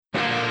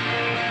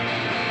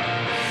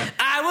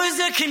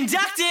a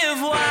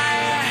conductive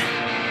wire,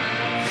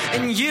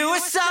 and you were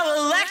so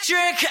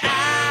electric.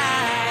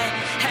 I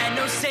had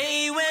no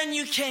say when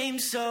you came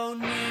so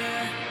near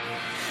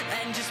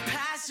and just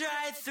passed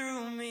right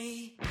through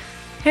me.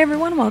 Hey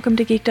everyone, welcome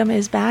to Geekdom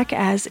is Back,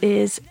 as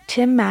is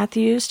Tim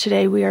Matthews.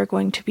 Today we are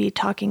going to be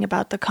talking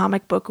about the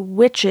comic book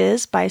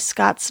Witches by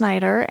Scott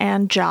Snyder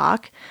and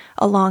Jock,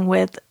 along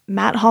with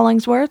Matt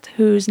Hollingsworth,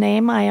 whose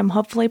name I am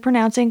hopefully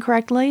pronouncing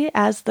correctly,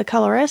 as the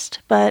colorist,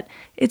 but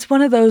it's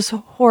one of those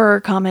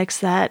horror comics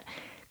that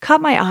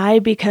caught my eye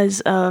because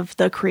of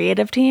the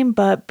creative team.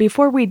 But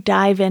before we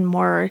dive in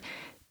more,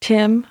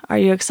 Tim, are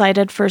you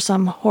excited for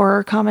some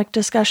horror comic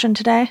discussion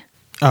today?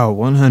 Oh,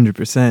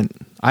 100%.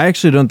 I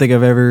actually don't think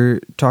I've ever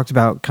talked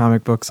about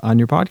comic books on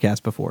your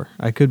podcast before.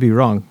 I could be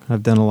wrong.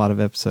 I've done a lot of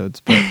episodes,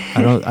 but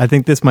I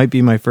think this might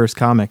be my first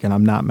comic, and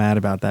I'm not mad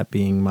about that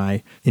being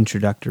my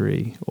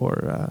introductory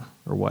or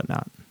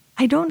whatnot.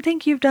 I don't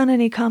think you've done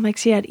any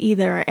comics yet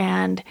either,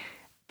 and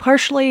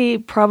partially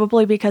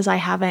probably because I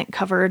haven't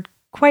covered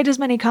quite as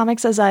many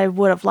comics as I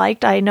would have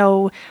liked. I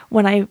know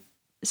when I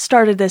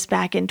started this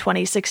back in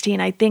 2016,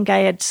 I think I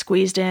had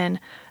squeezed in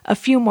a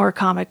few more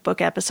comic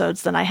book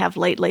episodes than I have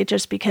lately,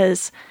 just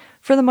because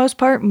for the most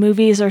part,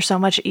 movies are so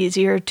much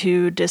easier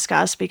to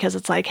discuss because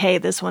it's like, hey,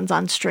 this one's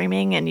on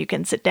streaming and you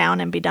can sit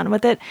down and be done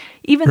with it.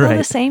 Even though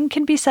the same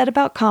can be said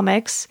about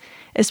comics,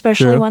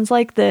 especially ones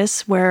like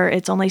this where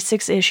it's only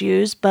 6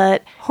 issues.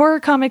 But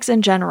horror comics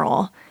in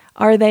general,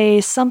 are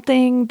they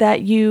something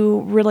that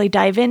you really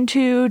dive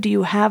into? Do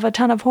you have a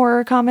ton of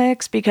horror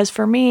comics? Because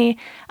for me,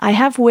 I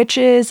have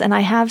Witches and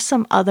I have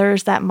some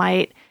others that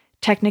might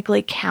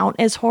technically count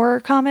as horror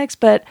comics,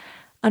 but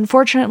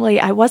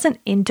unfortunately, I wasn't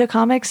into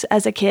comics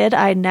as a kid.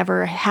 I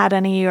never had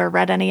any or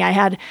read any. I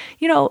had,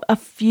 a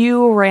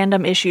few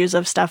random issues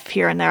of stuff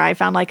here and there. I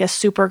found like a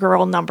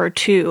Supergirl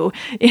 #2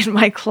 in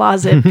my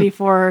closet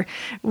before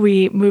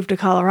we moved to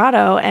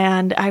Colorado.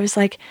 And I was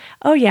like,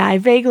 oh yeah, I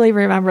vaguely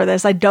remember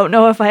this. I don't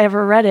know if I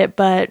ever read it,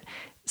 but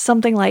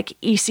something like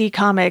EC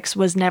Comics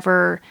was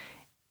never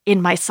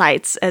in my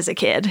sights as a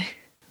kid.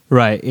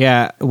 Right,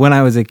 yeah. When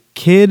I was a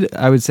kid,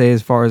 I would say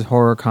as far as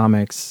horror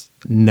comics,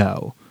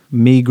 no.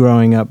 Me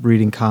growing up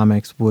reading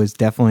comics was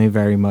definitely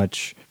very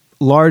much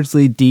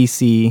largely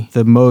DC.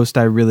 The most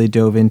I really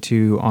dove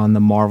into on the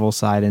Marvel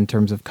side in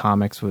terms of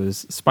comics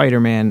was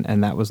Spider-Man,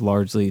 and that was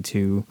largely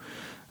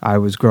I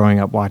was growing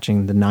up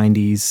watching the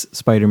 90s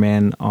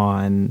Spider-Man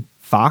on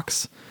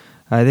Fox,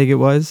 I think it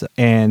was.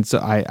 And so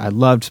I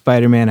loved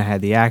Spider-Man. I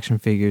had the action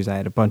figures. I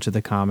had a bunch of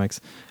the comics.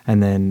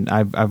 And then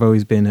I've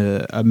always been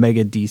a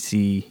mega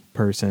DC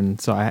person.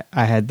 So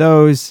I had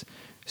those.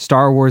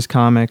 Star Wars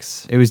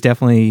comics. It was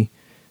definitely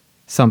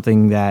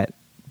something that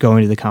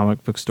going to the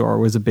comic book store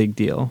was a big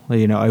deal.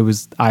 I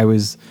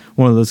was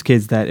one of those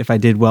kids that if I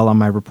did well on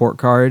my report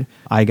card,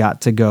 I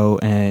got to go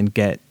and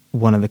get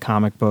one of the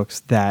comic books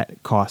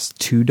that cost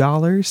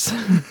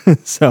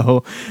 $2.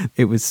 So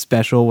it was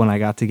special when I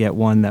got to get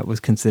one that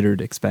was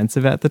considered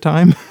expensive at the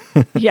time.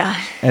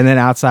 Yeah. And then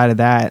outside of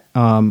that,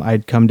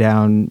 I'd come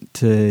down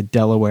to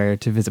Delaware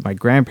to visit my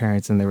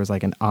grandparents, and there was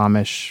like an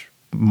Amish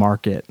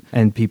market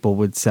and people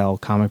would sell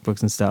comic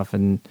books and stuff.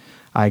 And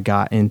I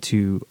got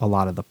into a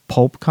lot of the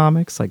pulp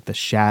comics, like The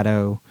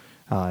Shadow,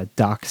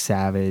 Doc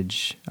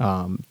Savage,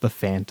 The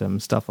Phantom,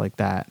 stuff like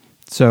that.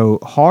 So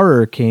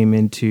horror came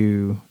in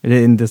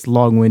this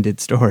long-winded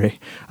story.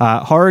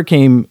 Horror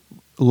came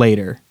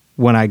later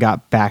when I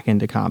got back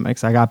into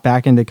comics. I got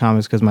back into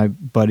comics because my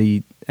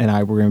buddy and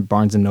I were in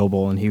Barnes &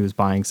 Noble, and he was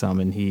buying some,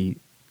 and he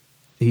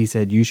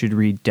said, you should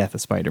read Death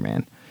of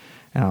Spider-Man.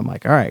 And I'm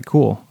like, all right,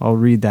 cool, I'll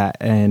read that.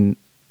 And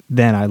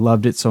then I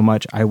loved it so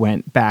much, I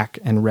went back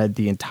and read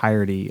the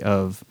entirety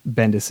of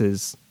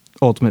Bendis's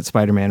Ultimate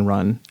Spider-Man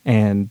run.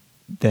 And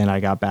then I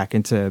got back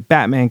into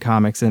Batman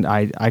comics, and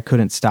I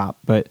couldn't stop.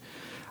 But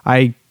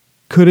I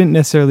couldn't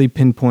necessarily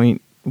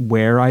pinpoint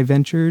where I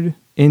ventured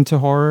into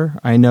horror.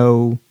 I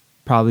know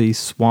probably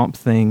Swamp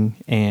Thing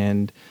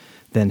and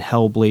then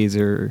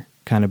Hellblazer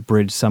kind of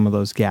bridged some of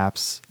those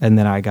gaps. And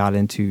then I got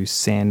into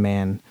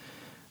Sandman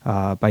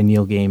by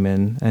Neil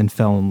Gaiman and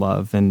fell in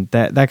love. And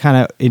that kind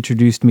of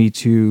introduced me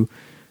to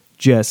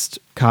just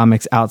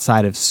comics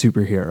outside of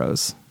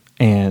superheroes.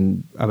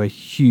 And I'm a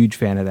huge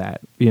fan of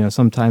that.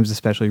 Sometimes,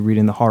 especially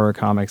reading the horror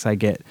comics, I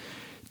get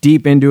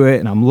deep into it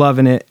and I'm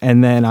loving it.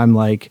 And then I'm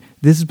like,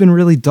 this has been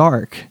really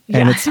dark,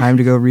 and it's time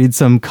to go read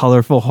some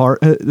colorful colorful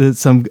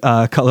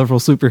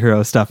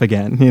superhero stuff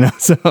again.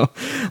 So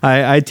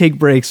I take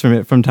breaks from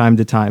it from time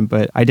to time,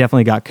 but I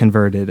definitely got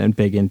converted and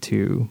big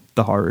into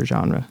the horror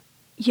genre.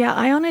 Yeah,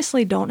 I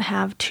honestly don't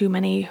have too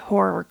many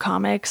horror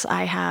comics.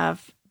 I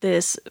have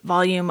this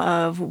volume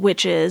of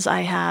Witches.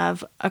 I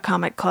have a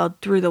comic called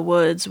Through the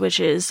Woods, which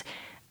is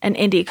an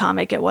indie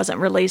comic. It wasn't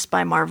released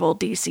by Marvel,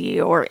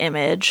 DC, or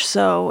Image.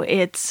 So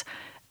it's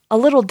a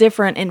little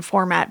different in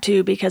format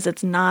too, because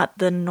it's not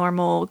the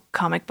normal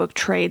comic book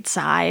trade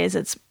size.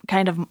 It's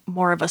kind of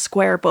more of a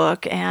square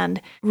book.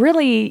 And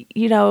really,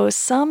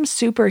 some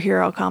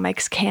superhero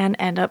comics can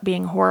end up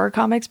being horror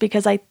comics,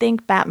 because I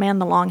think Batman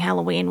The Long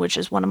Halloween, which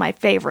is one of my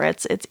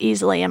favorites, it's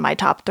easily in my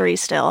top 3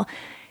 still.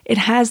 It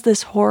has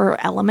this horror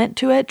element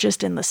to it,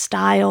 just in the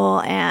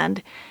style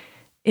and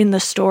in the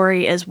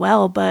story as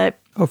well. But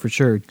oh, for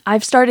sure.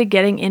 I've started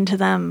getting into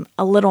them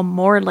a little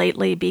more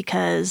lately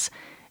because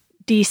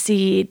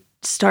DC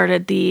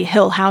started the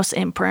Hill House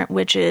imprint,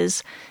 which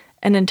is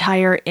an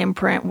entire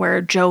imprint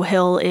where Joe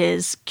Hill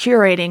is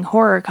curating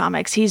horror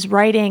comics. He's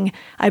writing,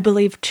 I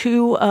believe,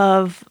 2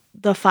 of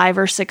the 5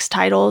 or 6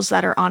 titles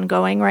that are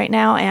ongoing right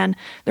now, and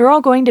they're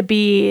all going to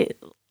be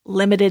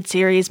limited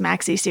series,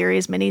 maxi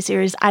series, mini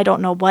series. I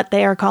don't know what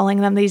they are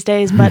calling them these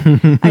days, but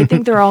I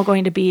think they're all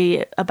going to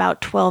be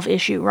about 12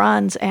 issue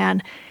runs,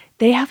 and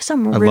they have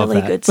some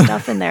really good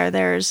stuff in there.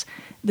 There's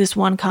this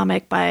one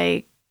comic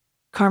by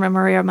Carmen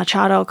Maria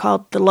Machado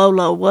called The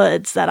Low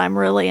Woods that I'm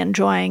really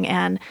enjoying.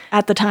 And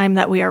at the time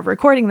that we are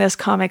recording this,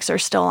 comics are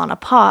still on a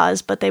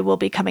pause, but they will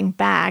be coming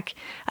back.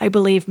 I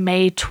believe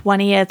May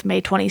 20th,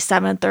 May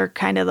 27th are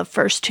kind of the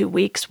first 2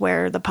 weeks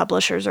where the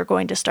publishers are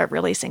going to start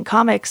releasing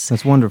comics.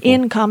 That's wonderful.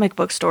 In comic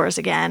book stores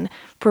again,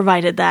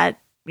 provided that,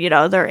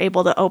 they're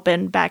able to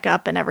open back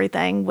up and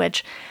everything,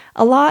 which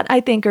a lot, I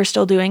think, are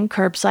still doing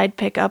curbside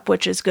pickup,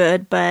 which is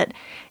good, but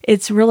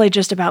it's really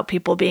just about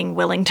people being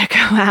willing to go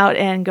out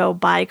and go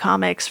buy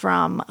comics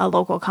from a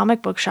local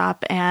comic book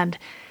shop. And,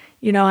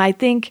 I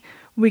think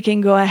we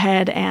can go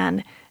ahead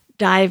and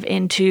dive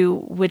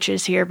into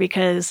Witches here,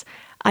 because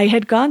I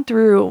had gone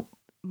through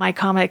my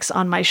comics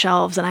on my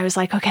shelves and I was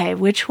like, okay,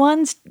 which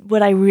ones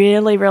would I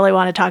really, really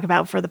want to talk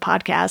about for the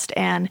podcast?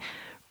 And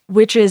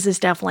Witches is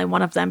definitely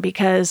one of them,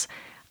 because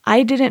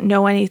I didn't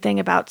know anything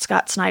about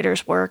Scott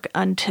Snyder's work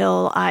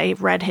until I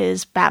read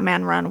his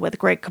Batman run with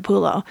Greg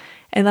Capullo.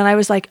 And then I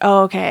was like,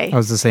 oh, okay. I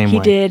was the same way. He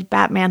did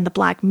Batman the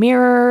Black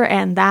Mirror,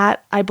 and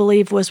that, I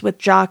believe, was with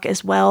Jock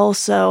as well.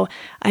 So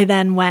I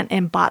then went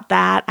and bought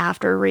that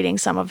after reading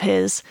some of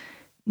his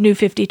New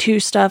 52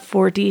 stuff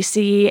for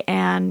DC.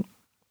 And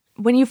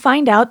when you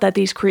find out that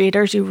these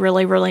creators you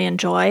really, really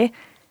enjoy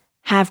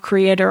have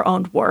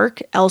creator-owned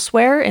work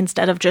elsewhere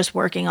instead of just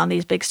working on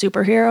these big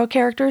superhero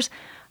characters,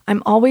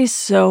 I'm always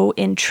so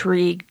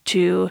intrigued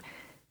to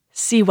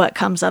see what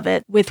comes of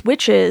it. With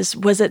Witches,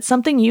 was it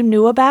something you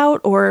knew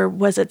about, or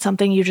was it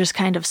something you just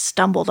kind of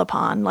stumbled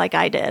upon like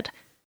I did?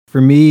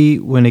 For me,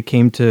 when it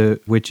came to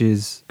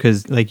Witches,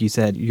 because like you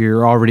said,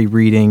 you're already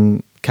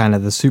reading kind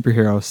of the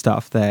superhero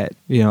stuff that,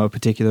 a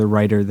particular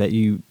writer that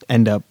you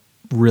end up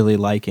really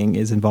liking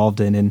is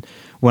involved in. And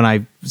when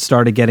I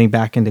started getting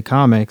back into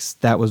comics,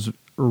 that was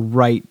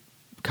right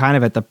kind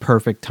of at the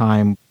perfect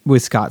time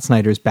with Scott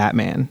Snyder's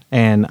Batman.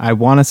 And I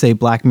want to say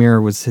Black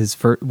Mirror was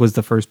was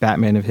the first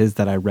Batman of his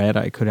that I read.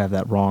 I could have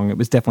that wrong. It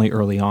was definitely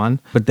early on.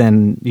 But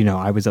then,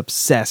 I was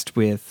obsessed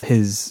with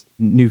his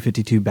New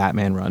 52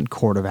 Batman run,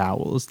 Court of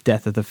Owls,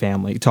 Death of the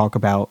Family. Talk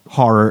about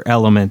horror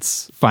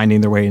elements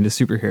finding their way into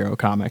superhero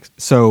comics.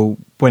 So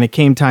when it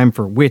came time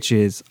for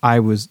Witches, I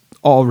was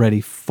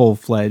already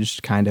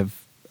full-fledged kind of,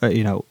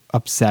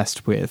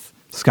 obsessed with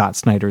Scott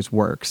Snyder's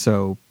work.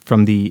 So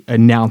from the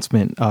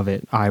announcement of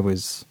it, I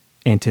was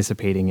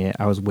anticipating it.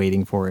 I was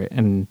waiting for it,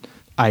 and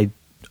I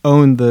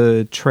owned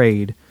the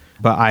trade,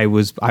 but I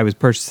was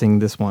purchasing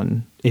this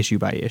one issue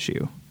by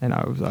issue, and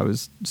I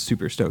was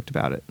super stoked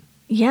about it.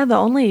 Yeah, the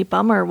only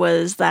bummer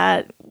was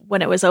that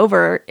when it was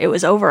over,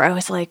 I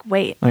was like,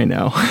 wait, I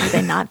know. Are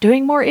they not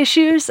doing more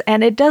issues?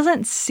 And it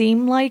doesn't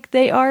seem like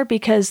they are,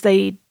 because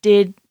they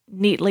did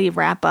neatly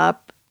wrap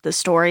up the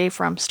story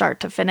from start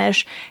to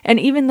finish. And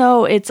even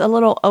though it's a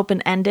little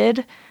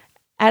open-ended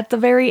at the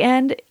very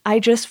end, I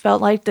just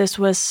felt like this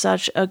was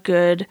such a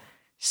good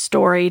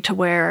story to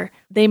where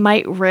they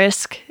might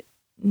risk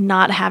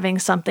not having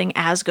something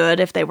as good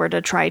if they were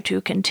to try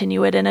to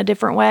continue it in a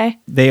different way.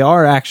 They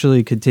are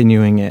actually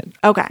continuing it.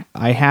 Okay.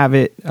 I have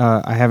it.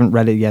 I haven't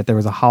read it yet. There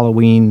was a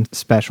Halloween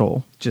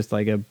special, just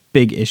like a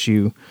big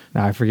issue.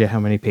 Now I forget how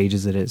many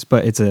pages it is,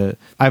 but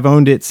I've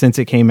owned it since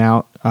it came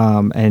out.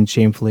 And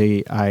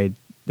shamefully, I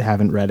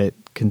haven't read it,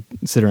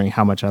 considering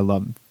how much I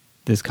love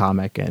this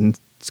comic and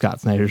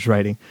Scott Snyder's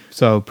writing.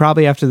 So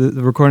probably after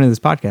the recording of this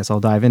podcast, I'll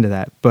dive into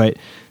that. But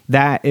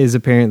that is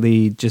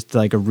apparently just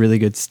like a really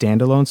good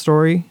standalone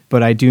story.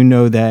 But I do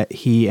know that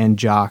he and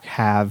Jock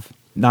have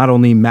not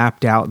only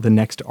mapped out the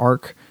next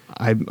arc,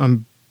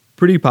 I'm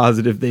pretty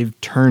positive they've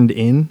turned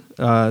in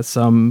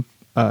some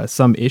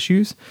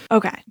issues.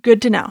 Okay,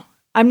 good to know.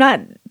 I'm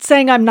not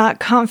saying I'm not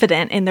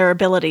confident in their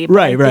ability, but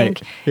I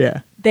think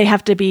they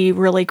have to be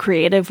really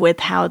creative with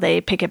how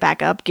they pick it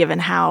back up, given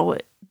how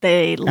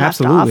they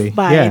left off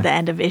by the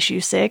end of issue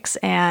 6.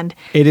 And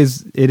it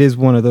is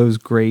one of those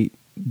great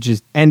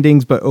just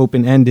endings, but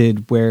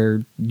open-ended,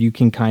 where you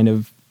can kind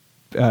of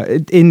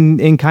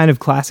in kind of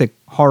classic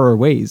horror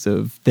ways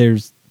of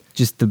there's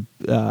just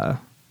the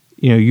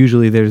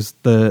usually there's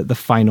the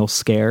final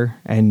scare,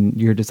 and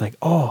you're just like,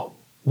 oh,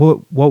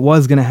 what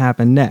was going to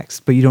happen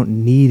next, but you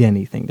don't need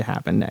anything to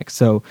happen next.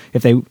 So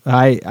if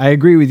I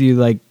agree with you,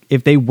 like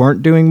if they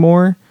weren't doing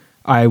more,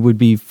 I would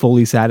be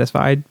fully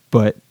satisfied,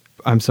 but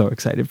I'm so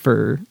excited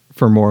for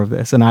more of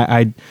this. And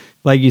I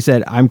like you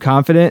said, I'm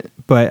confident,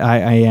 but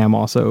I am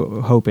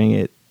also hoping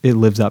it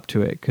lives up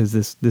to it, because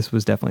this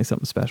was definitely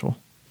something special.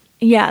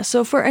 Yeah,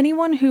 so for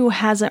anyone who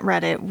hasn't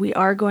read it, we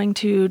are going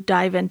to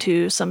dive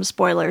into some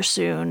spoilers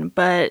soon,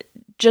 but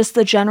just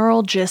the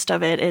general gist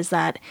of it is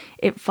that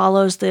it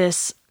follows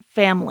this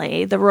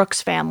family, the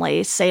Rooks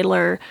family,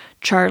 Sailor,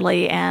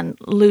 Charlie, and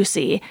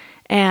Lucy.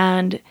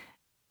 And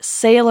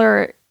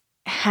Sailor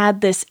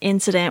had this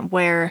incident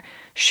where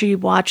she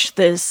watched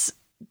this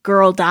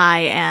girl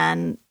die,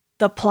 and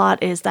the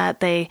plot is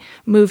that they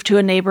move to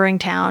a neighboring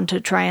town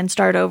to try and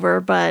start over,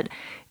 but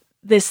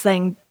this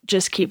thing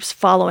just keeps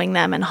following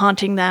them and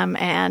haunting them,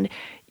 and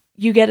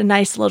you get a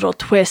nice little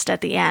twist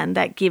at the end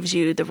that gives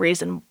you the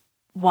reason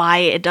why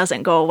it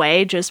doesn't go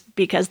away just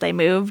because they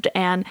moved.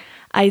 And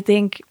I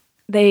think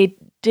they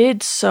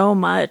did so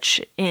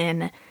much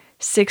in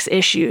 6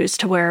 issues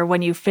to where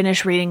when you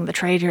finish reading the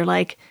trade, you're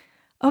like,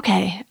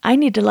 okay, I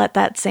need to let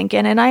that sink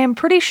in. And I am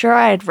pretty sure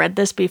I had read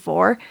this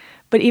before,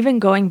 but even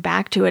going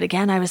back to it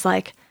again, I was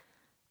like,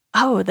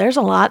 oh, there's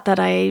a lot that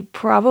I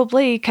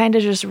probably kind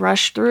of just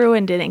rushed through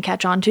and didn't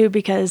catch on to,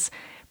 because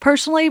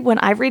personally, when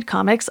I read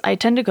comics, I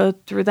tend to go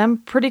through them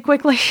pretty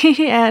quickly,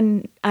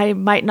 and I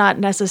might not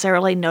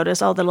necessarily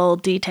notice all the little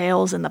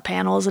details in the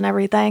panels and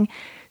everything.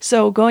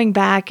 So going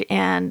back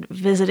and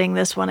visiting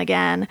this one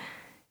again,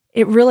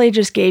 it really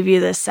just gave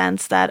you this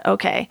sense that,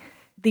 okay,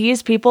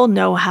 these people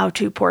know how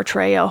to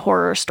portray a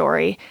horror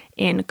story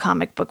in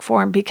comic book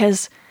form,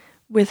 because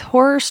with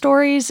horror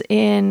stories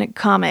in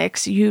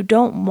comics, you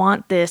don't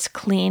want this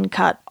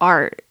clean-cut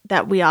art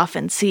that we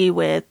often see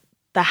with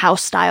the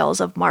house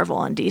styles of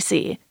Marvel and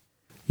DC.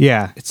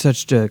 Yeah, it's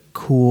such a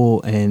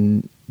cool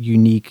and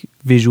unique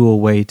visual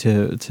way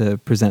to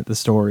present the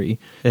story.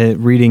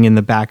 Reading in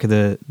the back of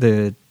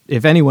the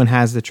if anyone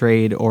has the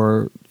trade,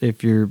 or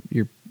if you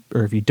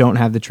don't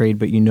have the trade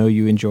but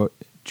you enjoy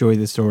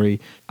the story,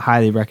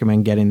 highly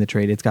recommend getting the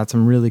trade. It's got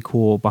some really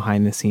cool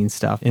behind the scenes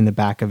stuff in the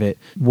back of it.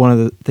 One of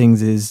the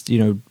things is,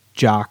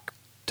 Jock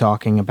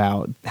talking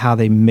about how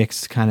they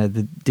mixed kind of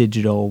the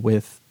digital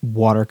with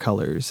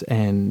watercolors,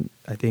 and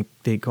I think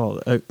they call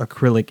it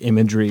acrylic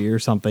imagery or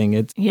something.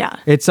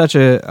 It's such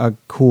a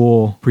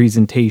cool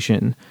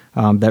presentation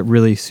that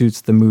really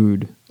suits the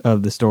mood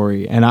of the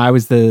story. And I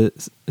was the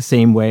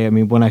same way. I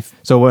mean, when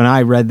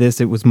I read this,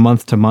 it was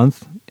month to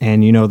month.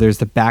 And, there's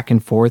the back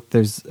and forth.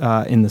 There's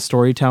in the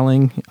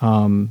storytelling,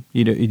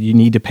 you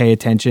need to pay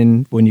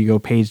attention when you go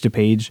page to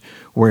page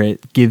where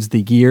it gives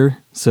the year.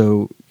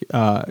 So,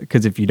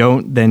 because if you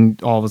don't, then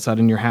all of a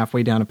sudden you're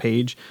halfway down a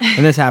page.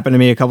 And this happened to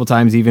me a couple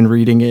times, even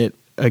reading it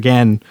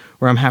again,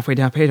 where I'm halfway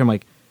down a page. I'm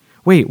like,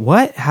 wait,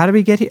 what? How did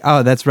we get here?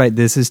 Oh, that's right.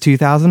 This is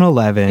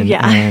 2011.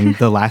 Yeah. And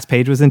the last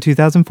page was in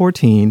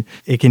 2014.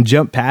 It can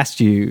jump past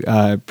you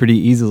pretty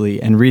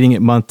easily. And reading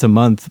it month to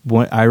month,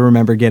 I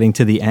remember getting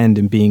to the end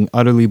and being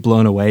utterly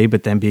blown away,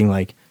 but then being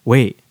like,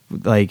 wait,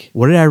 like,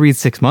 what did I read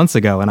 6 months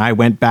ago? And I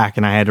went back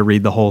and I had to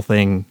read the whole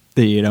thing,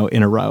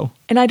 in a row.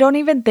 And I don't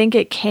even think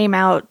it came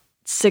out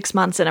 6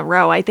 months in a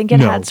row. I think it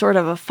had sort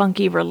of a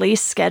funky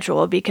release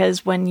schedule,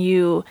 because when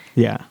you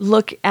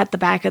look at the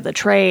back of the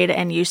trade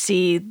and you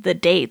see the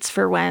dates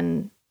for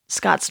when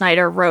Scott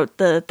Snyder wrote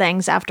the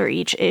things after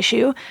each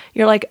issue,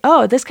 you're like,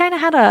 oh, this kind of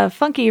had a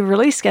funky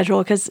release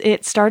schedule, because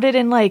it started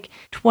in like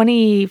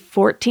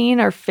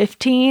 2014 or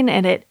 15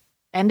 and it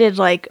ended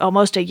like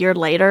almost a year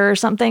later or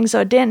something.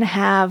 So it didn't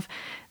have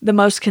the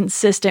most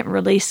consistent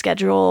release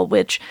schedule,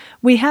 which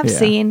we have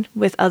seen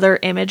with other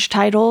Image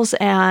titles.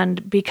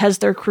 And because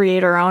they're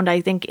creator owned,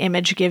 I think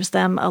Image gives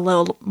them a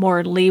little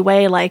more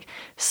leeway. Like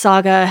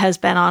Saga has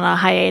been on a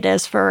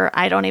hiatus for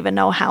I don't even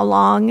know how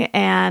long.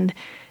 And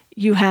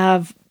you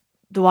have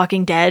The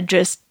Walking Dead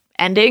just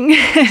ending.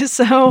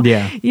 So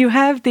you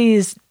have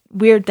these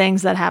weird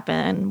things that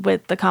happen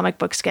with the comic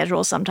book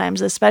schedule sometimes,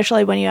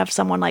 especially when you have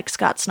someone like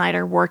Scott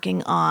Snyder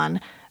working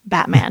on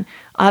Batman.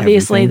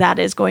 Obviously, that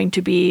is going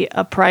to be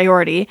a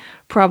priority,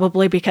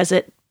 probably because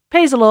it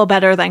pays a little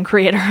better than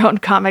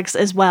creator-owned comics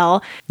as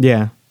well.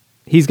 Yeah.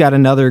 He's got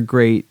another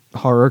great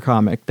horror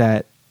comic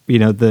that,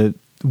 the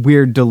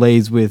weird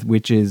delays with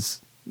witches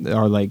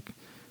are like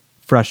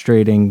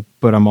frustrating,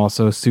 but I'm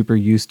also super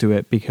used to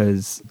it,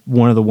 because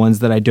one of the ones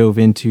that I dove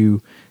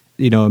into,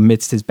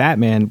 amidst his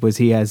Batman was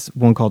he has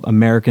one called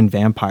American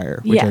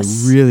Vampire, which I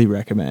really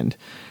recommend.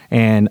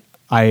 And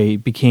I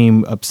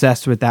became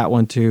obsessed with that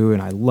one too,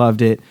 and I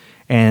loved it.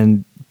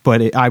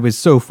 But I was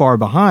so far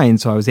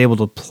behind, so I was able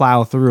to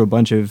plow through a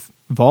bunch of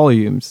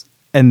volumes,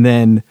 and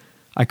then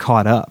I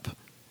caught up.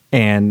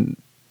 And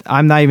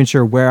I'm not even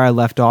sure where I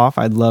left off.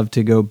 I'd love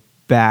to go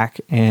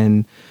back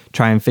and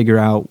try and figure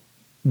out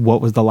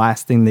what was the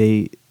last thing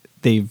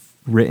they've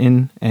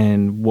written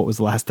and what was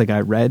the last thing I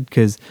read,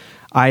 because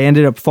I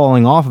ended up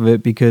falling off of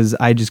it because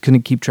I just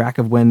couldn't keep track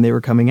of when they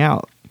were coming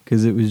out.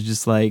 Because it was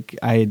just like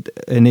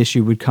an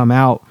issue would come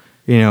out,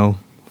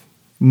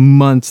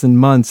 months and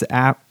months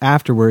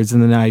afterwards,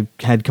 and then I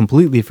had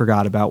completely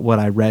forgot about what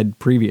I read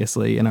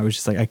previously, and I was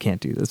just like, I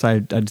can't do this. I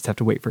just have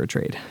to wait for a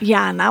trade.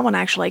 Yeah, and that one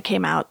actually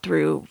came out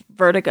through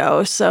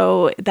Vertigo,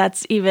 so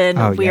that's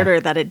even weirder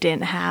that it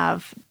didn't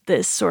have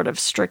this sort of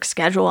strict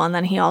schedule. And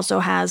then he also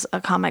has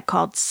a comic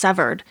called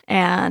Severed,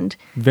 and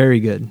very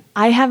good.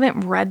 I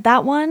haven't read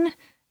that one.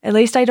 At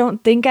least I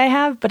don't think I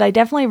have, but I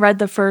definitely read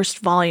the first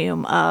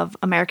volume of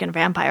American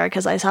Vampire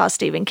because I saw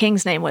Stephen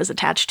King's name was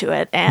attached to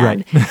it.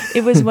 And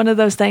it was one of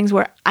those things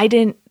where I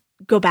didn't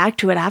go back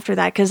to it after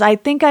that because I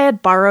think I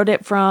had borrowed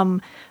it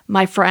from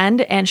my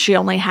friend and she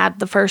only had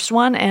the first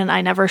one and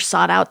I never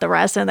sought out the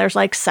rest. And there's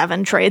like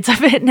 7 trades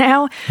of it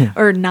now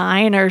or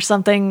 9 or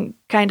something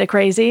kind of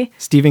crazy.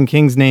 Stephen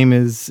King's name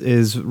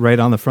is right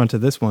on the front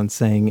of this one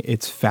saying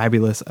it's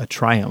fabulous, a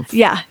triumph.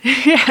 Yeah,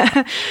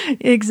 yeah,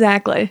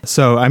 exactly.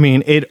 So, I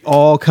mean, it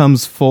all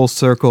comes full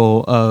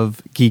circle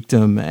of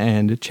geekdom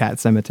and Chat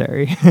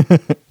Cemetery.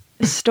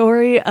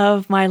 Story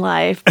of my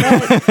life. But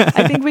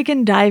I think we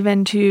can dive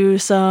into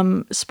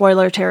some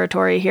spoiler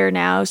territory here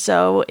now.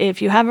 So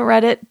if you haven't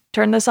read it,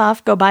 turn this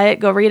off, go buy it,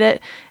 go read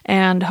it,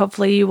 and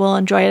hopefully you will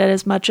enjoy it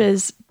as much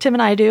as Tim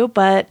and I do.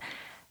 But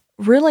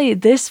really,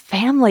 this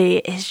family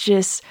is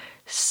just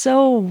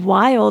so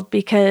wild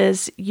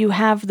because you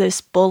have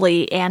this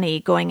bully, Annie,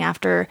 going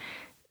after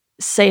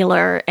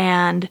Sailor,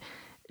 and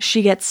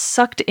she gets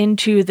sucked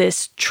into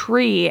this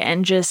tree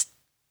and just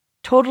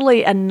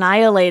totally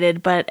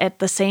annihilated, but at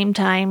the same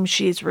time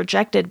she's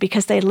rejected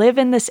because they live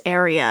in this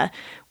area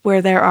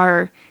where there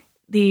are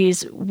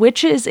these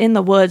witches in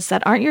the woods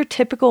that aren't your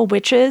typical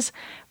witches,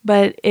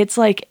 but it's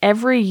like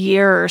every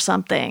year or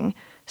something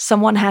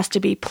someone has to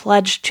be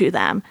pledged to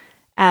them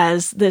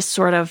as this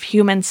sort of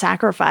human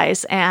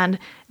sacrifice, and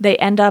they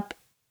end up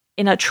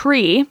in a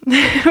tree,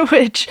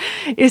 which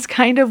is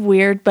kind of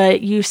weird,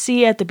 but you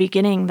see at the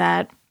beginning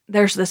that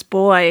there's this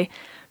boy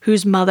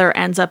whose mother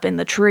ends up in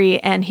the tree,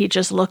 and he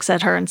just looks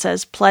at her and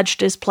says,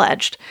 "Pledged is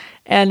pledged."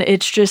 And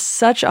it's just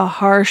such a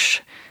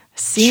harsh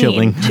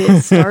scene to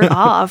start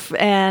off.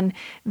 And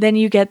then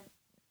you get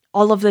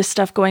all of this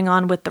stuff going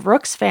on with the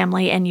Rooks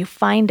family, and you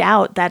find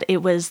out that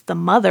it was the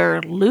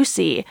mother,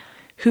 Lucy,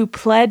 who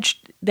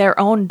pledged their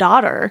own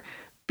daughter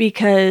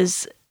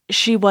because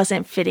she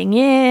wasn't fitting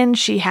in,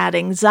 she had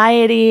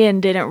anxiety,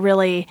 and didn't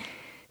really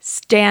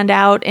stand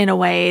out in a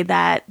way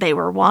that they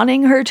were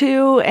wanting her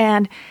to.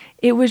 And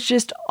it was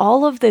just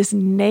all of this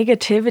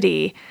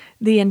negativity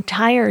the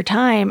entire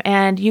time.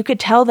 And you could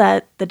tell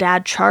that the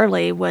dad,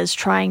 Charlie, was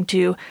trying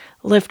to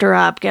lift her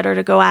up, get her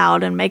to go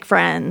out and make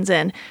friends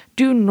and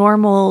do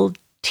normal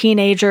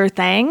teenager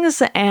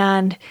things.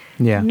 And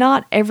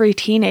not every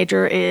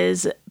teenager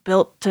is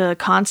built to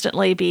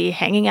constantly be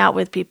hanging out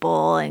with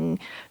people and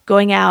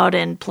going out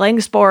and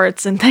playing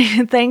sports and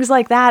things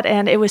like that.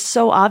 And it was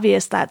so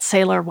obvious that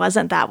Sailor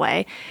wasn't that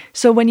way.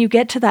 So when you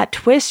get to that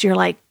twist, you're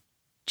like,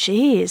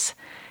 geez,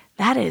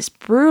 that is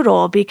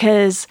brutal,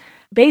 because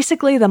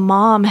basically the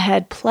mom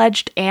had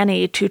pledged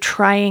Annie to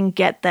try and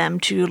get them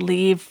to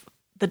leave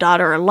the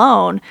daughter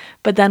alone.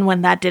 But then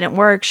when that didn't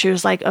work, she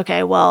was like,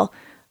 okay, well,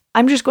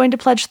 I'm just going to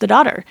pledge the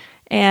daughter.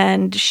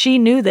 And she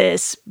knew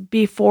this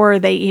before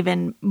they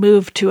even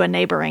moved to a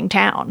neighboring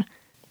town.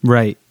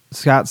 Right.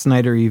 Scott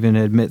Snyder even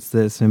admits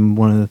this in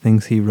one of the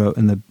things he wrote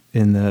in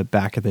the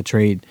back of the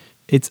trade.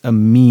 It's a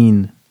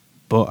mean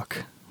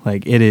book.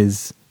 Like, it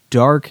is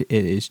dark.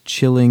 It is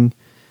chilling.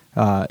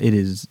 It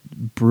is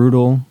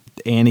brutal.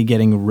 Annie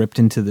getting ripped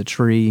into the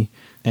tree,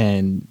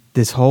 and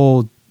this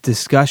whole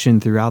discussion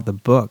throughout the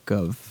book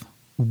of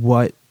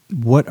what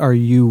are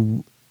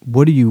you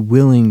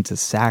willing to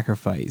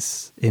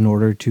sacrifice in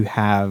order to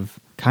have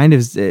kind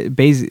of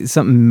basically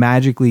something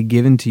magically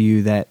given to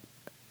you that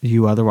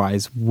you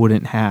otherwise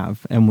wouldn't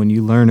have. And when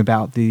you learn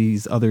about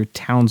these other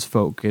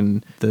townsfolk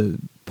and the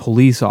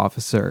police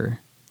officer,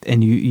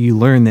 and you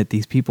learn that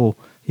these people,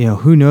 you know,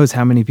 who knows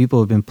how many people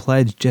have been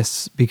pledged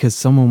just because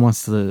someone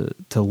wants to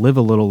live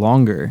a little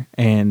longer.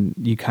 And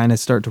you kind of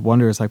start to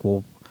wonder, it's like,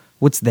 well,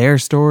 what's their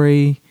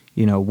story?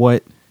 You know,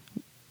 what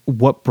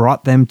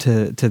brought them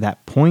to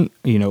that point?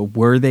 You know,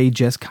 were they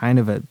just kind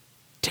of a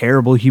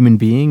terrible human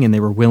being and they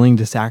were willing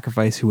to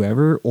sacrifice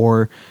whoever?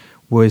 Or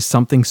was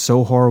something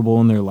so horrible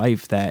in their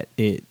life that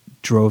it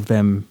drove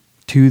them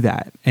to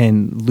that?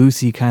 And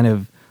Lucy kind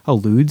of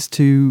alludes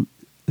to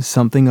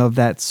something of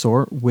that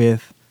sort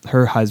with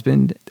her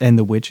husband and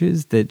the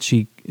witches, that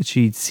she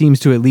seems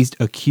to at least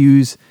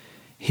accuse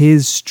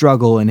his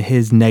struggle and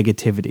his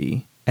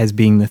negativity as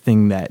being the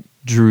thing that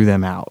drew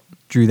them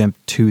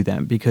to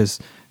them, because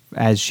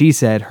as she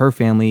said, her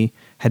family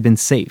had been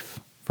safe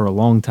for a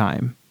long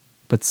time,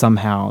 but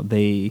somehow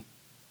they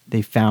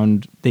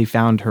found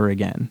her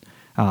again.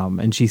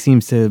 And she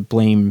seems to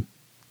blame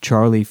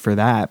Charlie for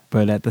that,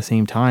 but at the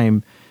same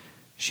time,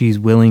 she's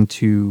willing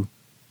to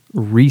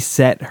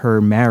reset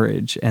her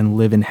marriage and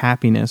live in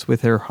happiness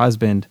with her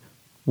husband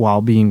while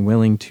being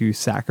willing to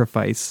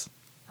sacrifice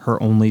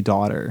her only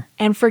daughter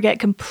and forget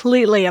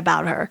completely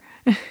about her.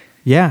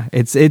 Yeah,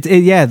 it's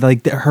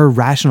like her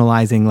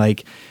rationalizing,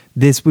 like,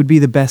 this would be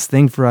the best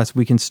thing for us.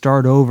 We can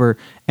start over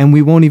and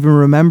we won't even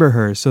remember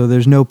her. So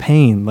there's no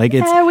pain. Like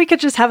we could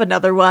just have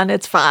another one.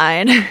 It's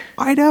fine.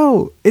 I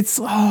know. It's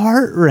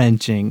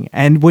heart-wrenching.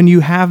 And when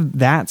you have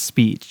that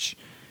speech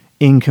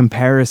in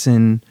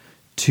comparison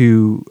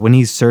to when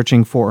he's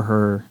searching for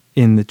her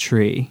in the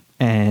tree,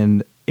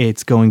 and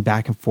it's going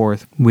back and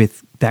forth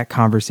with that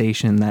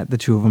conversation that the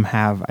two of them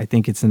have, I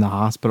think it's in the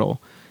hospital,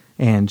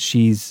 and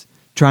she's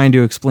trying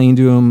to explain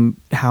to him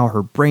how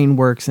her brain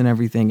works and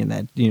everything, and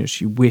that, you know,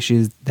 she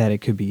wishes that it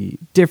could be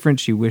different.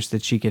 She wished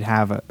that she could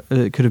have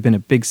it could have been a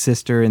big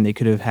sister, and they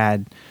could have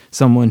had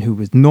someone who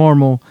was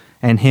normal,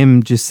 and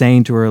him just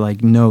saying to her,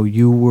 like, no,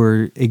 you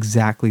were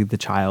exactly the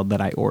child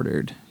that I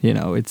ordered. You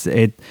know,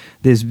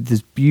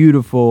 this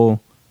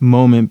beautiful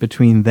moment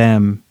between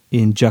them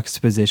in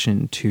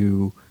juxtaposition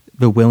to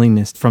the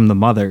willingness from the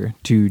mother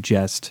to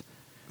just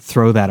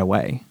throw that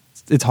away.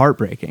 It's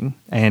heartbreaking.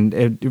 And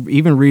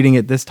even reading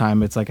it this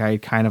time, it's like I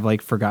kind of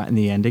like forgotten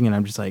the ending, and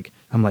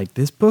I'm like,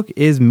 this book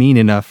is mean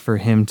enough for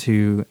him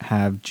to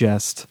have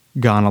just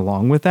gone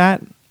along with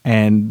that.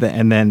 And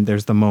then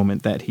there's the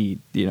moment that he,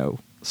 you know,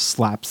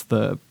 slaps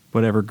the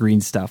whatever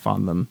green stuff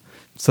on them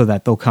so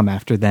that they'll come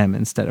after them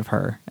instead of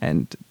her.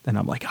 And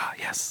I'm like, oh,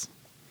 yes.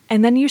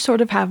 And then you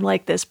sort of have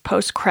like this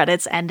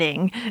post-credits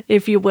ending,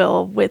 if you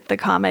will, with the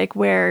comic,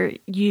 where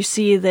you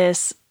see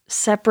this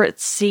separate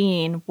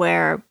scene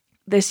where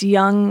this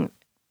young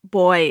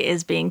boy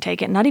is being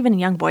taken, not even a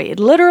young boy,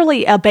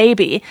 literally a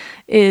baby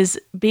is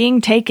being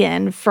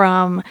taken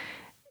from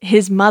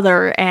his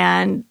mother.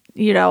 And,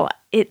 you know,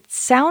 it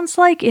sounds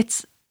like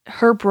it's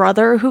her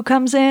brother who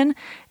comes in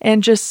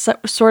and just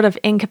sort of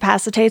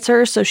incapacitates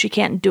her so she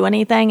can't do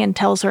anything and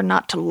tells her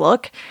not to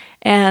look.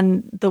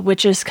 And the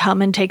witches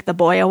come and take the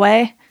boy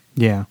away.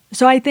 Yeah.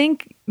 So I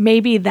think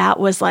maybe that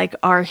was like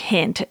our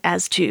hint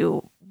as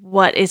to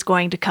what is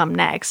going to come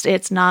next.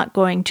 It's not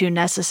going to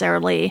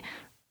necessarily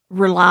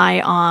rely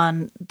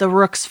on the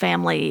Rooks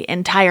family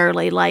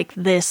entirely like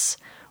this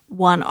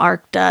one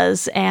arc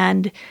does.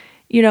 And,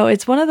 you know,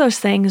 it's one of those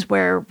things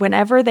where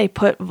whenever they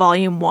put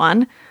volume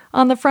 1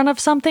 on the front of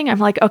something, I'm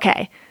like,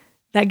 okay,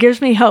 that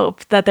gives me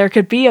hope that there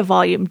could be a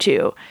volume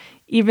 2,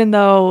 even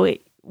though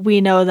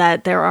we know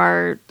that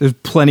there's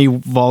plenty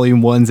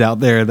volume 1s out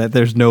there that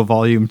there's no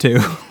volume 2.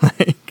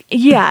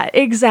 Yeah,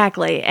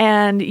 exactly.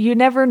 And you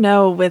never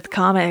know with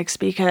comics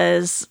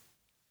because,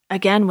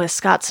 again, with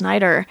Scott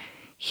Snyder,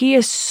 he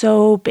is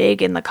so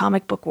big in the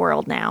comic book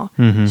world now.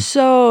 Mm-hmm.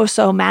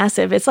 So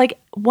massive. It's like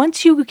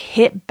once you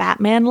hit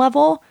Batman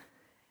level,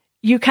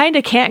 you kind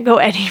of can't go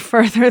any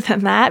further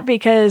than that,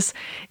 because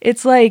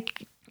it's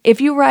like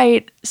if you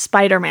write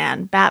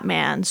Spider-Man,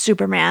 Batman,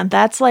 Superman,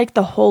 that's like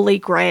the holy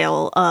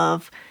grail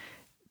of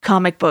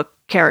comic book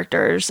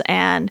characters.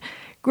 And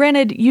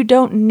granted, you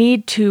don't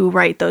need to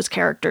write those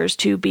characters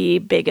to be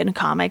big in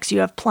comics. You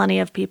have plenty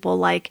of people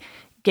like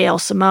Gail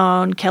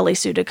Simone, Kelly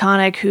Sue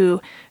DeConnick,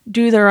 who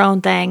do their own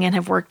thing and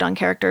have worked on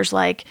characters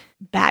like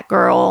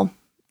Batgirl,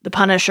 The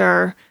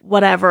Punisher,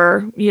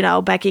 whatever, you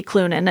know, Becky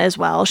Cloonan as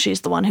well.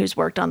 She's the one who's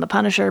worked on The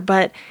Punisher.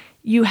 But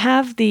you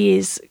have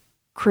these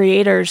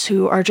creators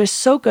who are just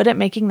so good at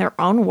making their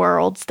own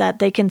worlds that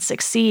they can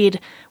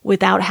succeed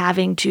without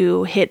having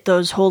to hit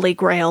those holy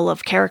grail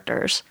of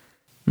characters.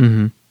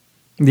 Mm-hmm.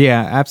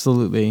 Yeah,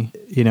 absolutely.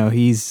 You know,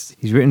 he's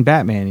written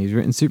Batman, he's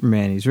written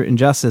Superman, he's written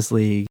Justice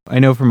League. I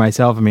know for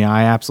myself, I mean,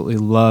 I absolutely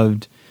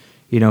loved,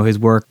 you know, his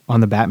work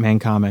on the Batman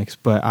comics,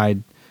 but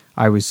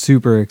I was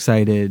super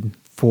excited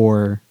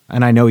for,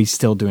 and I know he's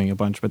still doing a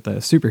bunch with the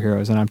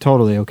superheroes, and I'm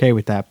totally okay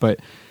with that, but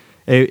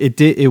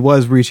it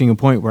was reaching a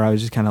point where I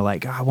was just kind of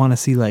like, I want to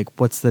see like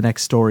what's the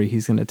next story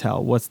he's going to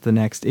tell, what's the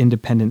next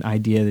independent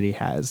idea that he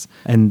has.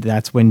 And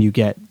that's when you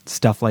get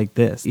stuff like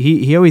this.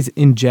 He always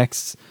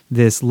injects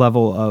this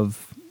level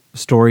of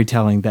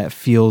storytelling that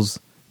feels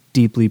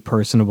deeply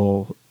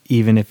personable,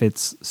 even if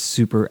it's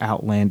super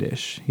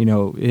outlandish. You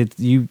know,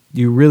 you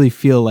really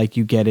feel like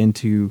you get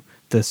into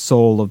the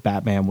soul of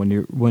Batman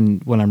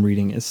when I'm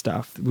reading his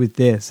stuff. With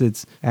this,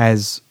 it's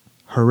as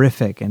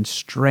horrific and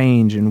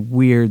strange and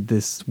weird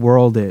this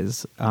world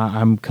is.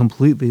 I'm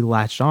completely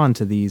latched on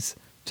to these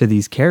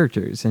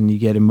characters, and you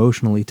get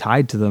emotionally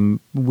tied to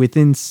them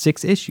within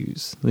 6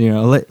 issues. You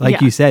know,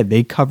 like you said,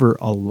 they cover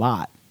a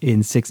lot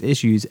in 6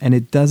 issues, and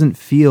it doesn't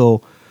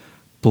feel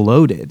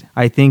bloated.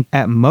 I think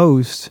at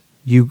most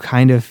you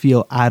kind of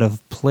feel out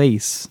of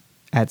place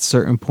at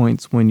certain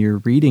points when you're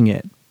reading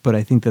it, but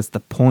I think that's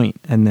the point.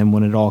 And then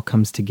when it all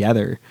comes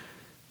together,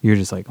 you're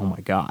just like, oh my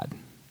God.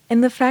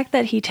 And the fact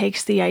that he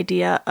takes the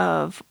idea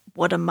of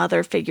what a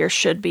mother figure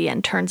should be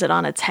and turns it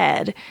on its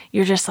head,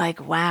 you're just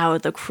like, wow,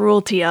 the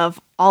cruelty of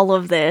all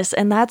of this.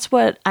 And that's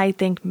what I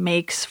think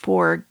makes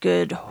for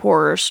good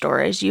horror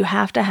stories. You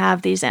have to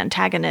have these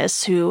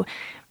antagonists who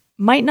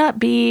might not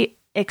be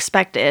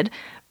expected,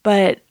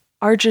 but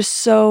are just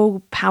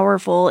so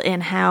powerful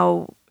in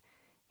how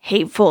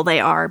hateful they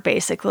are,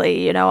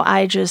 basically. You know,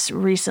 I just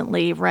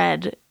recently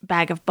read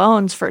Bag of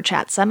Bones for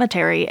Chat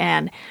Cemetery,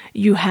 and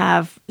you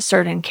have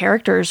certain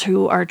characters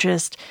who are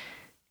just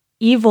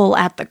evil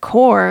at the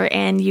core,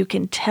 and you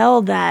can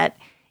tell that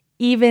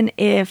even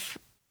if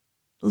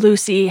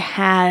Lucy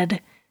had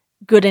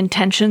good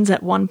intentions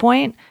at one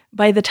point,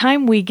 by the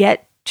time we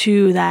get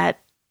to that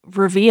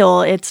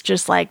reveal, it's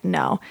just like,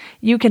 no,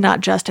 you cannot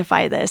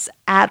justify this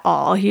at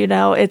all. You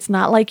know, it's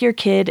not like your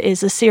kid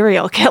is a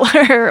serial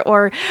killer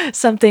or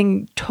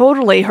something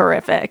totally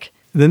horrific.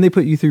 Then they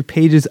put you through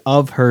pages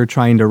of her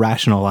trying to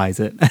rationalize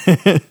it.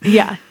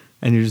 Yeah.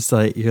 And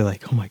you're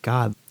like, oh my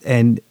God.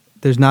 And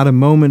there's not a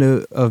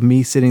moment of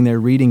me sitting there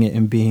reading it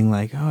and being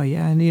like, oh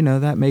yeah, and you know,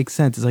 that makes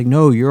sense. It's like,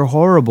 no, you're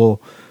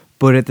horrible.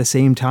 But at the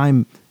same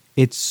time,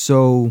 it's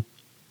so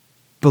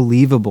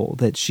believable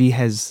that she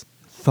has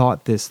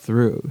thought this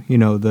through. You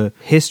know, the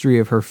history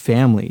of her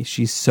family,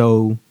 she's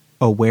so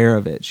aware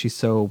of it. She's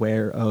so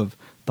aware of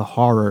the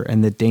horror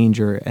and the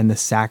danger and the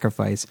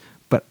sacrifice,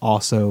 but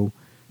also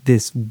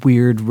this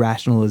weird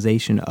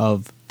rationalization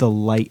of the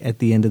light at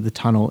the end of the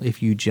tunnel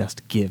if you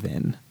just give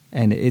in.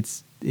 And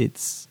it's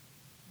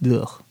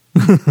ugh.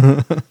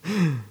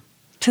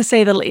 To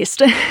say the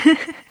least.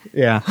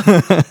 Yeah.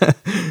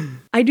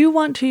 I do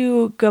want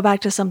to go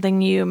back to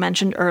something you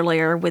mentioned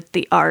earlier with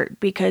the art,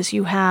 because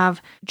you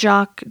have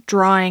Jock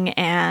drawing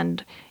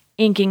and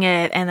inking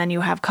it, and then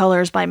you have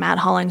colors by Matt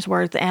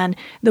Hollingsworth, and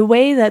the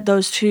way that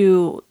those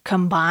two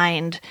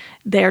combined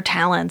their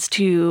talents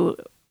to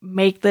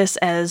make this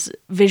as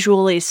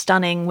visually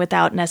stunning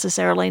without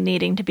necessarily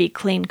needing to be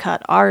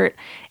clean-cut art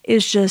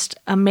is just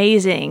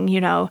amazing.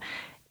 You know,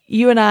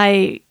 you and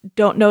I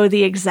don't know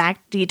the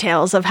exact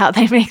details of how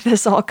they make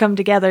this all come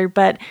together,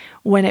 but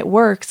when it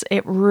works,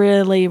 it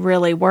really,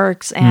 really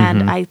works.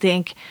 And I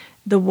think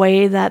the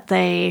way that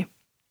they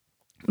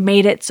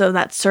made it so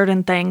that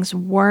certain things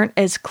weren't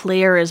as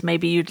clear as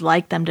maybe you'd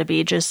like them to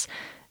be just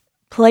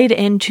played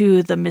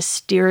into the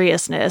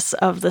mysteriousness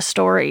of the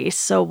story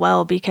so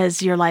well,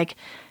 because you're like,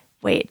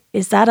 wait,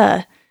 is that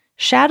a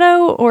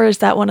shadow, or is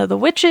that one of the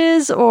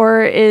witches,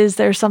 or is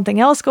there something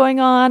else going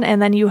on?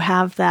 And then you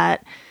have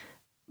that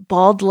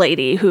bald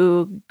lady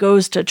who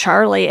goes to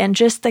Charlie, and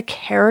just the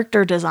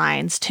character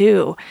designs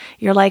too.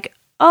 You're like,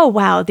 oh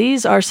wow,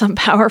 these are some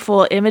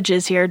powerful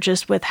images here,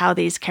 just with how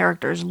these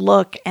characters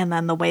look and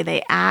then the way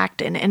they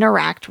act and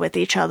interact with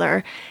each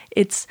other.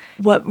 It's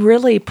what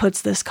really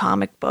puts this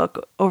comic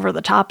book over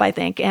the top, I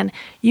think. And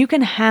you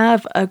can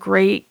have a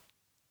great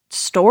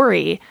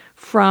story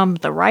from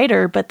the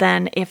writer, but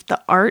then if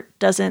the art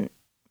doesn't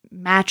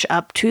match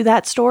up to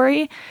that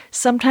story,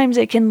 sometimes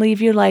it can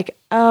leave you like,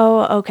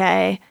 oh,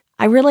 okay,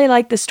 I really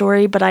like the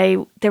story, but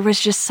there was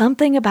just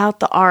something about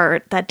the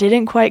art that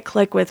didn't quite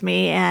click with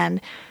me.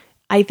 And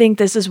I think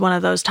this is one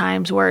of those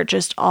times where it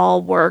just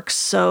all works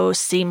so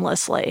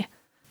seamlessly.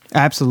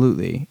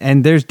 Absolutely.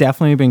 And there's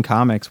definitely been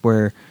comics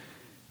where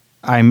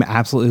I'm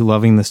absolutely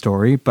loving the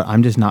story, but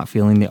I'm just not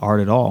feeling the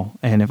art at all.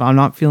 And if I'm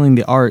not feeling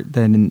the art,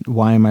 then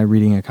why am I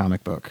reading a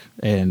comic book?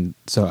 And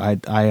so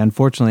I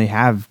unfortunately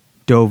have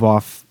dove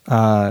off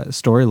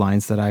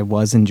storylines that I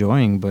was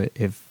enjoying, but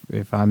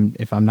if I'm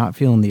not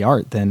feeling the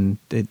art, then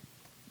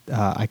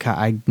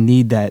I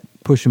need that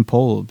push and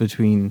pull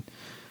between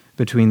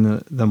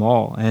them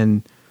all.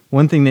 And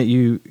one thing that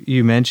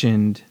you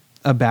mentioned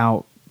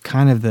about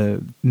kind of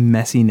the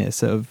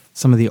messiness of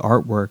some of the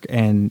artwork,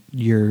 and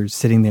you're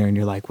sitting there and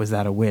you're like, was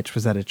that a witch?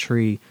 Was that a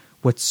tree?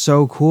 What's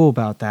so cool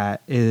about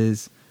that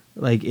is,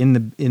 like,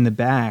 in the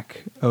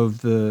back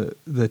of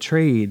the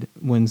trade,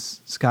 when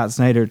Scott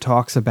Snyder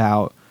talks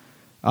about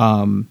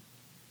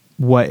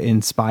what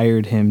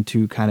inspired him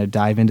to kind of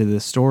dive into the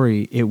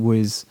story, it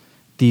was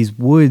these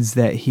woods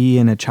that he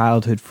and a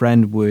childhood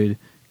friend would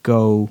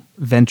go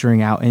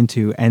venturing out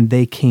into, and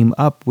they came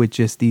up with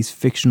just these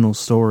fictional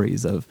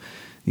stories of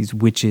these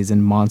witches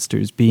and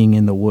monsters being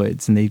in the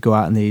woods, and they'd go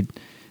out and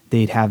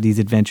they'd have these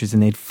adventures,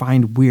 and they'd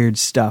find weird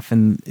stuff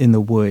in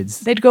the woods.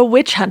 They'd go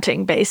witch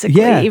hunting,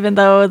 basically, even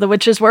though the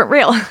witches weren't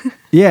real.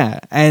 Yeah,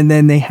 and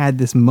then they had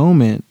this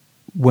moment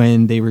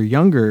when they were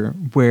younger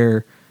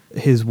where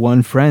his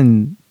one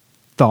friend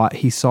thought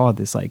he saw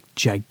this like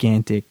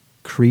gigantic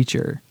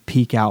creature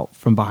peek out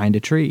from behind a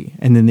tree,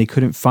 and then they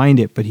couldn't find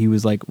it, but he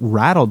was like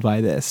rattled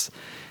by this.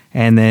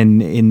 And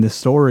then in the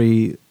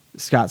story,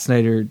 Scott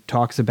Snyder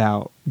talks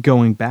about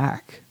going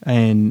back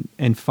and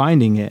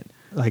finding it.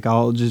 Like,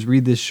 I'll just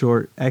read this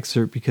short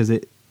excerpt because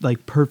it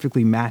like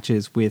perfectly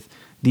matches with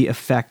the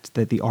effect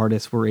that the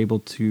artists were able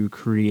to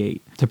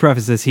create. To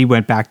preface this, he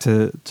went back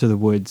to the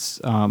woods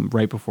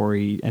right before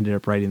he ended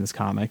up writing this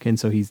comic, and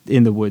so he's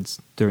in the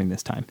woods during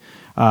this time.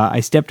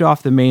 I stepped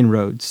off the main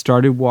road,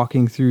 started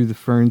walking through the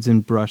ferns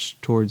and brush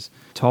towards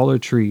taller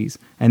trees,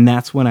 and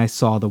that's when I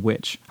saw the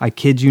witch. I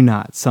kid you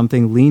not,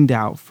 something leaned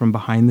out from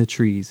behind the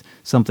trees,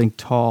 something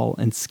tall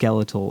and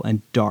skeletal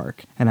and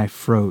dark, and I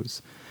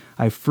froze.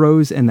 I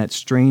froze, and that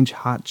strange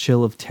hot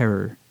chill of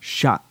terror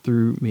shot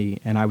through me,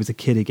 and I was a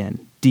kid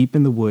again, deep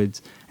in the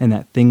woods, and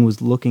that thing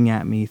was looking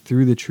at me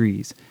through the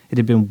trees. It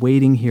had been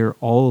waiting here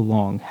all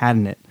along,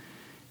 hadn't it?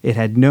 It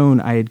had known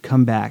I had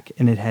come back,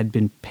 and it had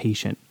been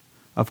patient.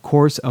 Of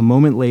course, a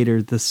moment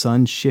later, the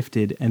sun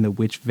shifted and the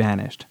witch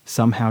vanished,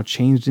 somehow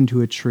changed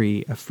into a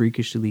tree, a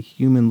freakishly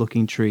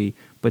human-looking tree,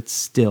 but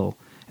still,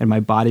 and my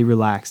body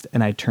relaxed,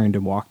 and I turned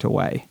and walked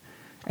away.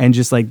 And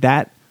just like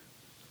that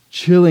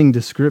chilling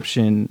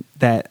description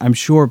that I'm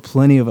sure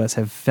plenty of us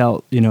have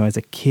felt, as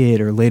a kid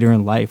or later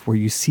in life, where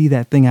you see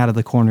that thing out of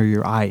the corner of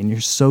your eye and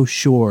you're so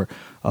sure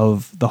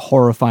of the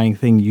horrifying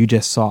thing you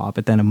just saw,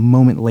 but then a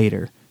moment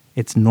later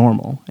it's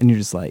normal and you're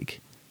just like,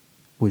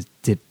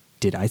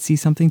 did I see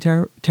something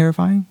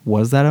terrifying?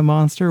 Was that a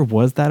monster?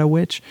 Was that a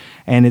witch?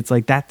 And it's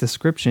like that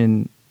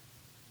description,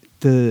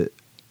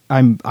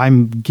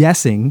 I'm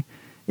guessing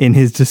in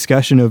his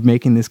discussion of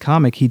making this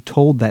comic, he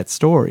told that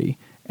story.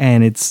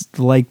 And it's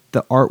like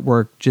the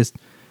artwork just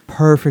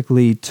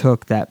perfectly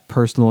took that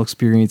personal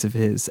experience of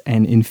his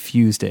and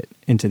infused it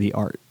into the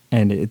art.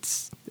 And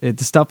it's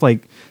stuff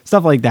like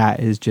that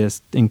is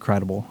just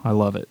incredible. I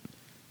love it.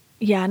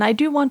 Yeah, and I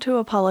do want to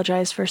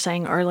apologize for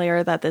saying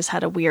earlier that this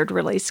had a weird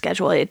release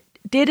schedule. It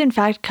did in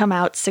fact come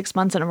out 6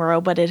 months in a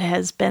row, but it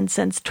has been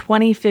since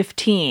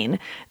 2015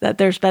 that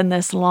there's been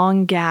this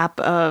long gap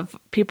of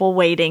people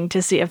waiting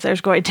to see if there's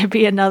going to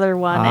be another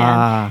one.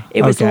 And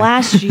it was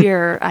last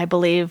year, I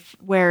believe,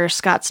 where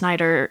Scott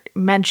Snyder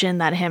mentioned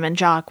that him and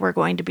Jock were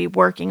going to be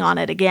working on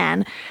it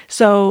again.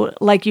 So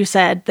like you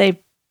said, they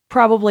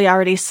probably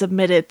already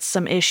submitted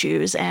some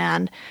issues,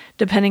 and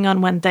depending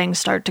on when things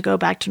start to go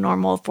back to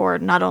normal for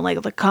not only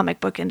the comic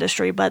book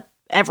industry, but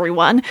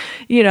everyone,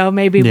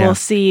 maybe we'll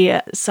see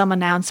some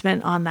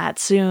announcement on that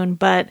soon.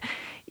 But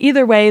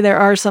either way, there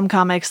are some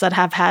comics that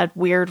have had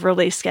weird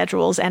release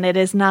schedules, and it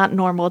is not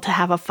normal to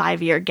have a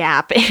 5-year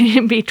gap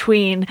in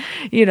between,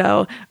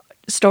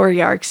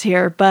 story arcs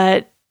here.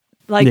 But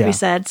like we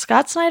said,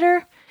 Scott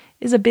Snyder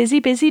is a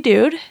busy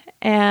dude.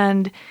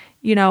 And,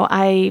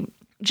 I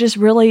just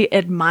really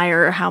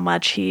admire how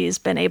much he's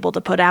been able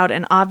to put out.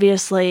 And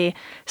obviously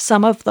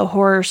some of the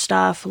horror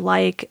stuff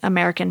like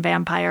American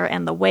Vampire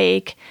and The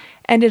Wake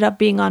ended up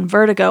being on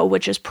Vertigo,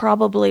 which is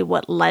probably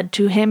what led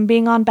to him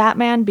being on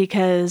Batman,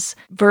 because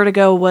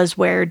Vertigo was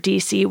where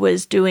DC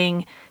was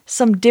doing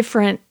some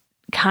different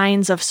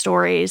kinds of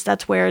stories.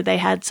 That's where they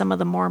had some of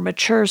the more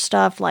mature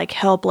stuff like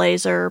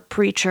Hellblazer,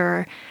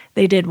 Preacher.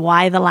 They did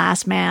Why the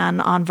Last Man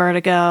on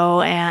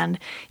Vertigo, and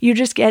you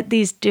just get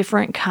these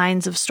different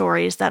kinds of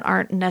stories that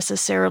aren't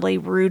necessarily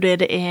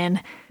rooted in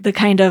the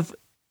kind of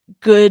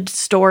good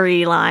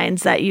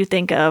storylines that you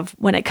think of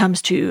when it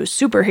comes to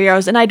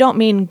superheroes. And I don't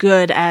mean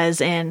good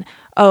as in,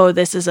 oh,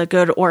 this is a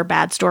good or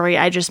bad story.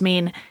 I just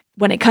mean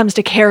when it comes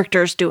to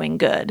characters doing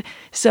good.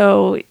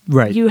 So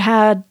you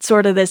had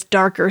sort of this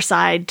darker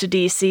side to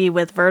DC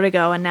with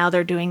Vertigo, and now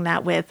they're doing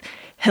that with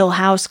Hill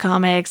House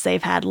Comics.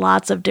 They've had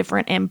lots of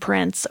different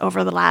imprints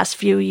over the last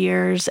few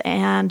years,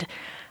 and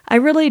I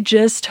really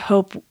just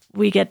hope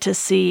we get to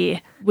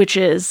see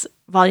Witches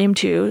Volume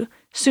 2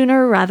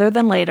 sooner rather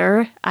than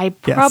later. I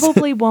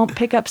probably won't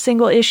pick up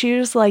single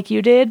issues like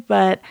you did,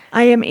 but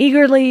I am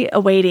eagerly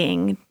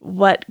awaiting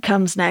what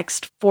comes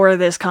next for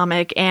this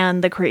comic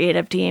and the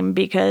creative team,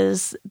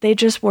 because they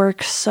just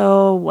work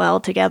so well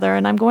together.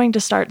 And I'm going to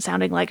start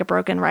sounding like a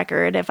broken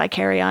record if I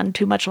carry on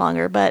too much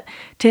longer. But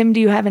Tim,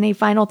 do you have any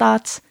final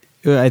thoughts?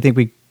 I think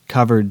we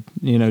covered,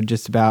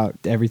 just about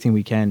everything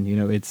we can.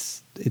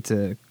 It's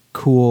a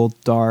cool,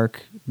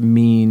 dark,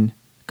 mean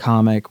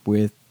comic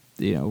with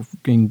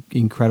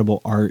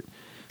incredible art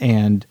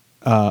and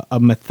a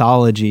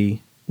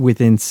mythology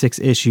within 6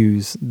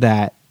 issues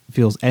that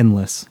feels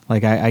endless.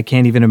 Like I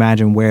can't even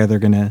imagine where they're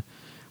gonna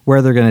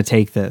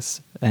take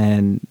this.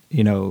 And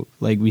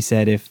like we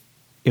said,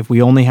 if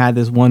we only had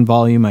this one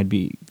volume, I'd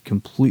be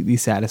completely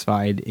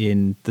satisfied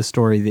in the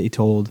story they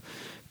told.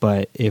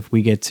 But if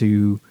we get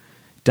to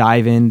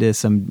dive into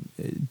some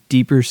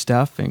deeper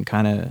stuff and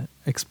kind of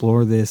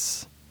explore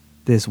this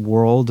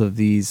world of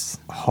these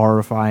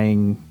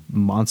horrifying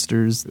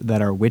monsters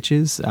that are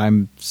witches,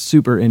 I'm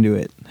super into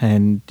it.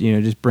 And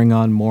just bring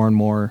on more and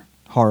more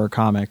horror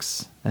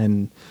comics.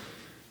 And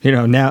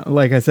now,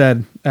 like I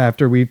said,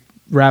 after we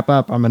wrap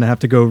up, I'm gonna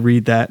have to go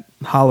read that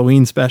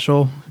Halloween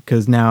special,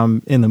 because now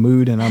I'm in the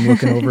mood and I'm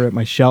looking over at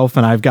my shelf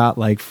and I've got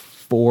like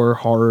 4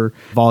 horror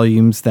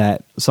volumes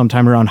that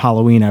sometime around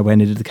Halloween I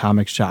went into the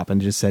comic shop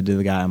and just said to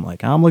the guy, I'm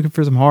like, I'm looking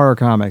for some horror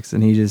comics,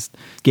 and he just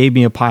gave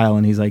me a pile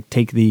and he's like,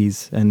 take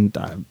these. And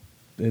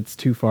it's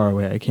too far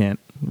away, I can't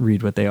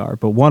read what they are,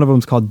 but one of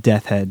them's called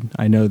Death Head,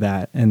 I know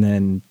that, and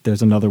then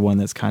there's another one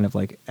that's kind of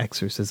like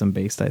exorcism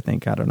based, I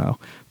think, I don't know,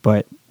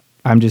 but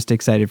I'm just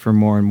excited for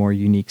more and more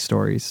unique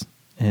stories.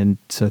 And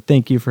so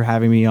thank you for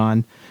having me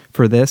on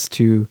for this,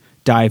 to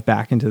dive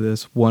back into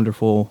this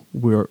wonderful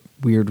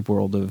weird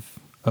world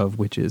of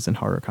witches and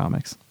horror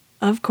comics.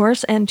 Of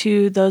course, and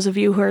to those of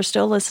you who are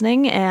still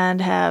listening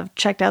and have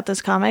checked out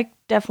this comic,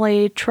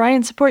 definitely try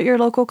and support your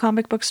local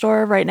comic book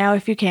store right now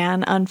if you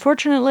can.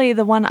 Unfortunately,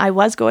 the one I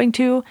was going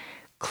to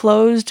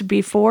closed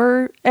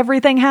before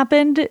everything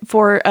happened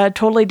for a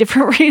totally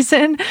different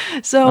reason.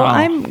 So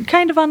I'm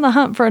kind of on the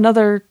hunt for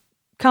another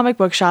comic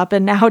book shop,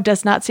 and now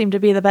does not seem to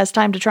be the best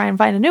time to try and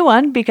find a new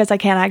one because I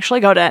can't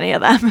actually go to any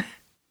of them.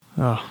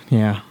 Oh,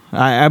 yeah.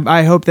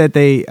 I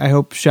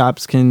hope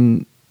shops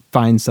can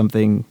find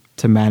something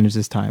to manage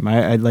this time.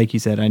 I like you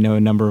said, I know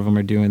a number of them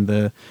are doing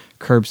the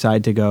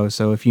curbside to go.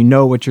 So if you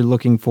know what you're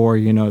looking for,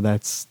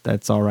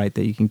 that's all right,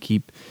 that you can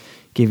keep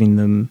giving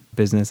them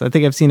business. I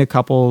think I've seen a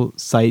couple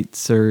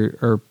sites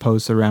or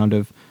posts around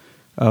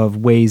of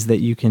ways that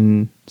you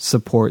can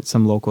support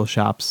some local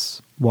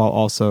shops while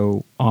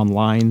also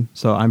online.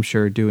 So I'm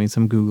sure doing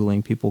some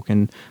Googling, people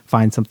can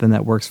find something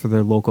that works for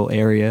their local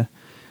area.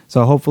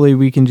 So hopefully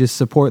we can just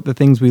support the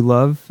things we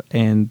love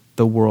and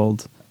the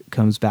world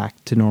comes back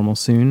to normal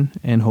soon.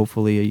 And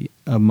hopefully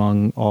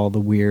among all the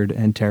weird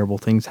and terrible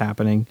things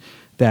happening,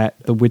 that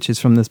the witches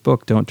from this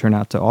book don't turn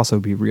out to also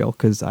be real,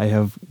 because I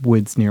have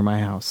woods near my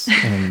house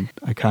and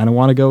I kind of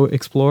want to go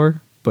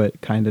explore, but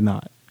kind of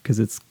not, because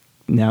it's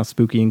now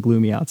spooky and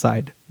gloomy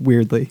outside,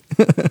 weirdly.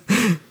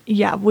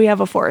 Yeah, we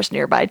have a forest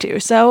nearby too,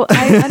 so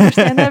I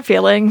understand that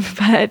feeling,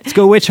 but... Let's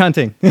go witch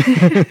hunting.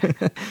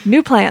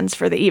 New plans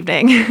for the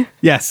evening.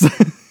 Yes.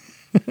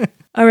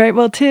 All right,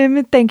 well,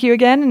 Tim, thank you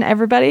again, and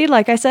everybody,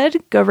 like I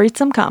said, go read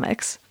some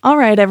comics. All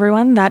right,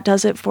 everyone, that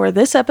does it for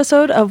this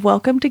episode of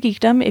Welcome to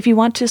Geekdom. If you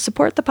want to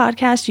support the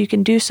podcast, you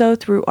can do so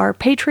through our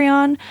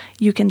Patreon.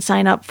 You can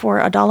sign up for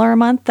 $1 a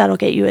month. That'll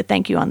get you a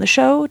thank you on the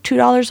show.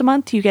 $2 a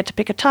month, you get to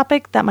pick a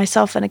topic that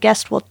myself and a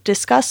guest will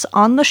discuss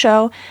on the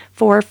show.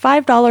 For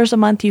 $5 a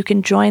month, you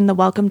can join the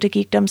Welcome to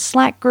Geekdom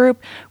Slack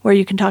group, where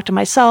you can talk to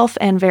myself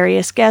and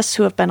various guests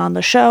who have been on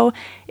the show.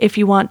 If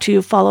you want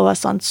to follow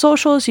us on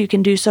socials, you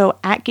can do so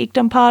at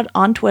GeekdomPod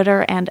on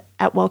Twitter and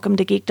at Welcome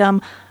to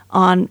Geekdom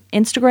on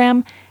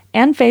Instagram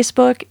and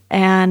Facebook.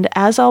 And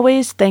as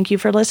always, thank you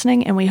for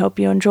listening, and we hope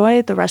you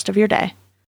enjoy the rest of your day.